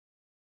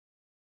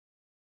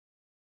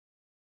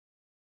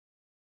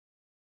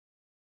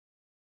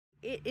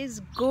It is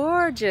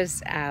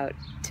gorgeous out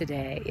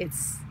today.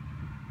 It's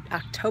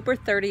October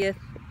 30th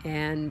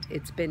and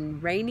it's been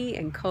rainy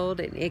and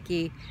cold and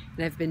icky,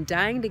 and I've been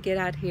dying to get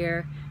out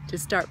here to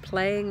start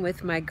playing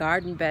with my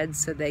garden beds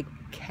so they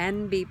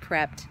can be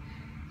prepped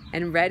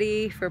and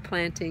ready for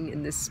planting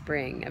in the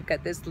spring. I've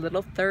got this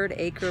little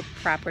 3rd-acre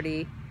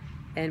property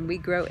and we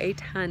grow a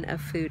ton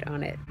of food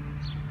on it.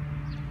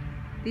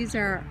 These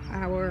are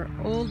our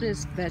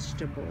oldest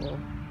vegetable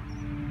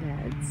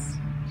beds.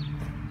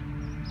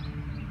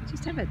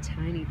 Just have a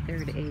tiny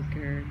 3rd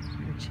acre.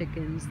 Our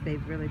chickens,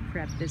 they've really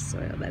prepped this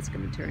soil. That's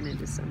going to turn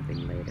into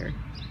something later.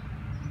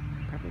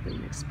 Probably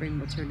next spring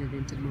we'll turn it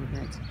into more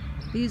beds.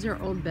 These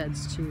are old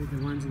beds too,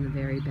 the ones in the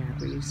very back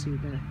where you see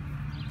the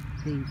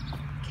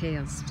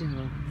kale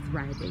still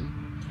thriving.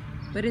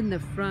 But in the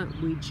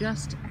front we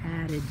just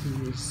added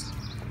these.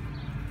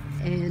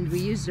 And we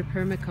used a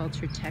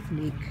permaculture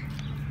technique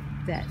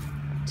that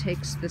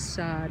takes the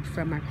sod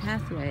from our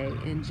pathway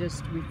and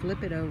we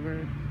flip it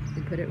over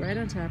and put it right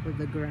on top of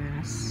the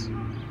grass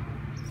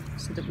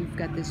so that we've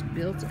got this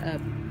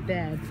built-up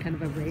bed, kind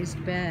of a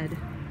raised bed,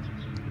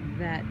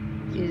 that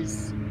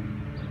is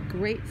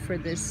great for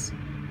this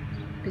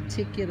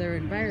particular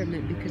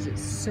environment because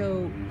it's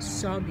so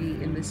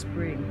soggy in the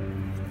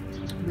spring.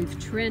 We've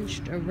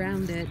trenched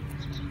around it,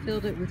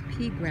 filled it with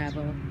pea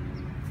gravel,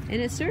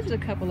 and it serves a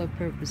couple of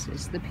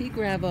purposes. The pea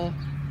gravel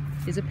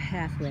is a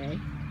pathway,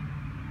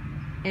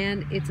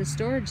 and it's a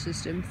storage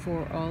system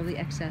for all the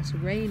excess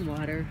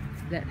rainwater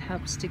that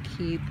helps to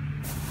keep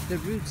the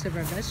roots of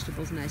our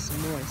vegetables nice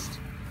and moist.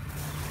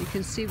 You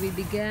can see we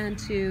began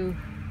to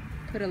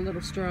put a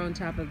little straw on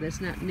top of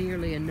this, not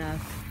nearly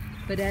enough,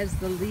 but as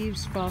the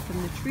leaves fall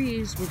from the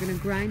trees, we're going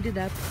to grind it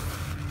up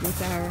with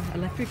our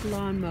electric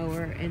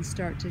lawnmower and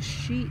start to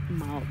sheet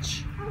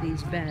mulch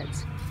these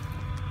beds.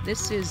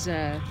 This is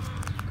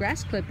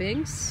grass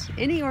clippings.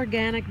 Any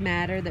organic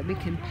matter that we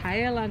can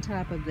pile on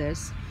top of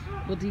this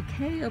will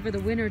decay over the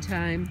winter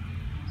time.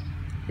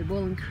 It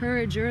will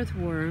encourage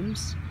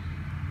earthworms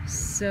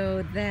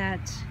so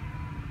that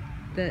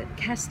the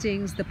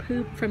castings, the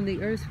poop from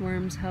the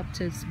earthworms, help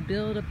to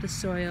build up the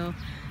soil.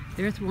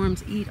 The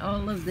earthworms eat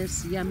all of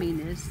this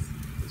yumminess.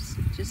 It's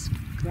just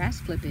grass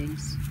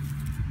clippings.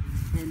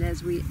 And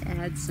as we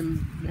add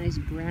some nice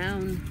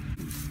brown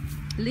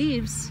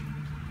leaves,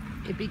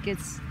 it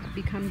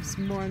becomes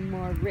more and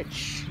more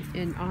rich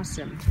and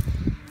awesome.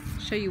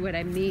 I'll show you what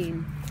I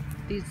mean.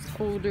 These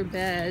older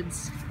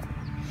beds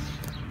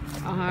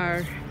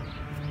are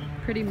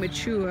pretty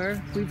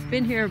mature. We've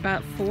been here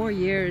about 4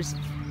 years,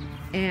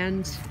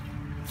 and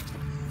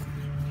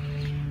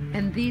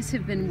these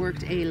have been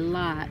worked a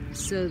lot,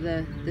 so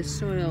the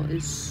soil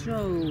is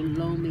so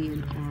loamy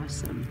and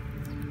awesome.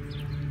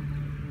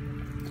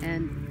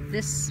 And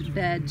this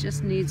bed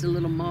just needs a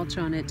little mulch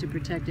on it to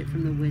protect it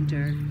from the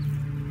winter,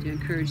 to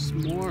encourage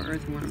more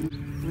earthworms.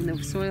 When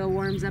the soil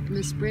warms up in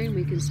the spring,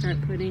 we can start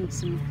putting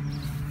some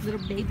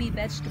little baby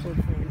vegetable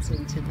plants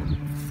into them.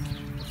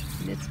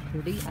 And it's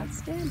pretty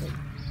outstanding.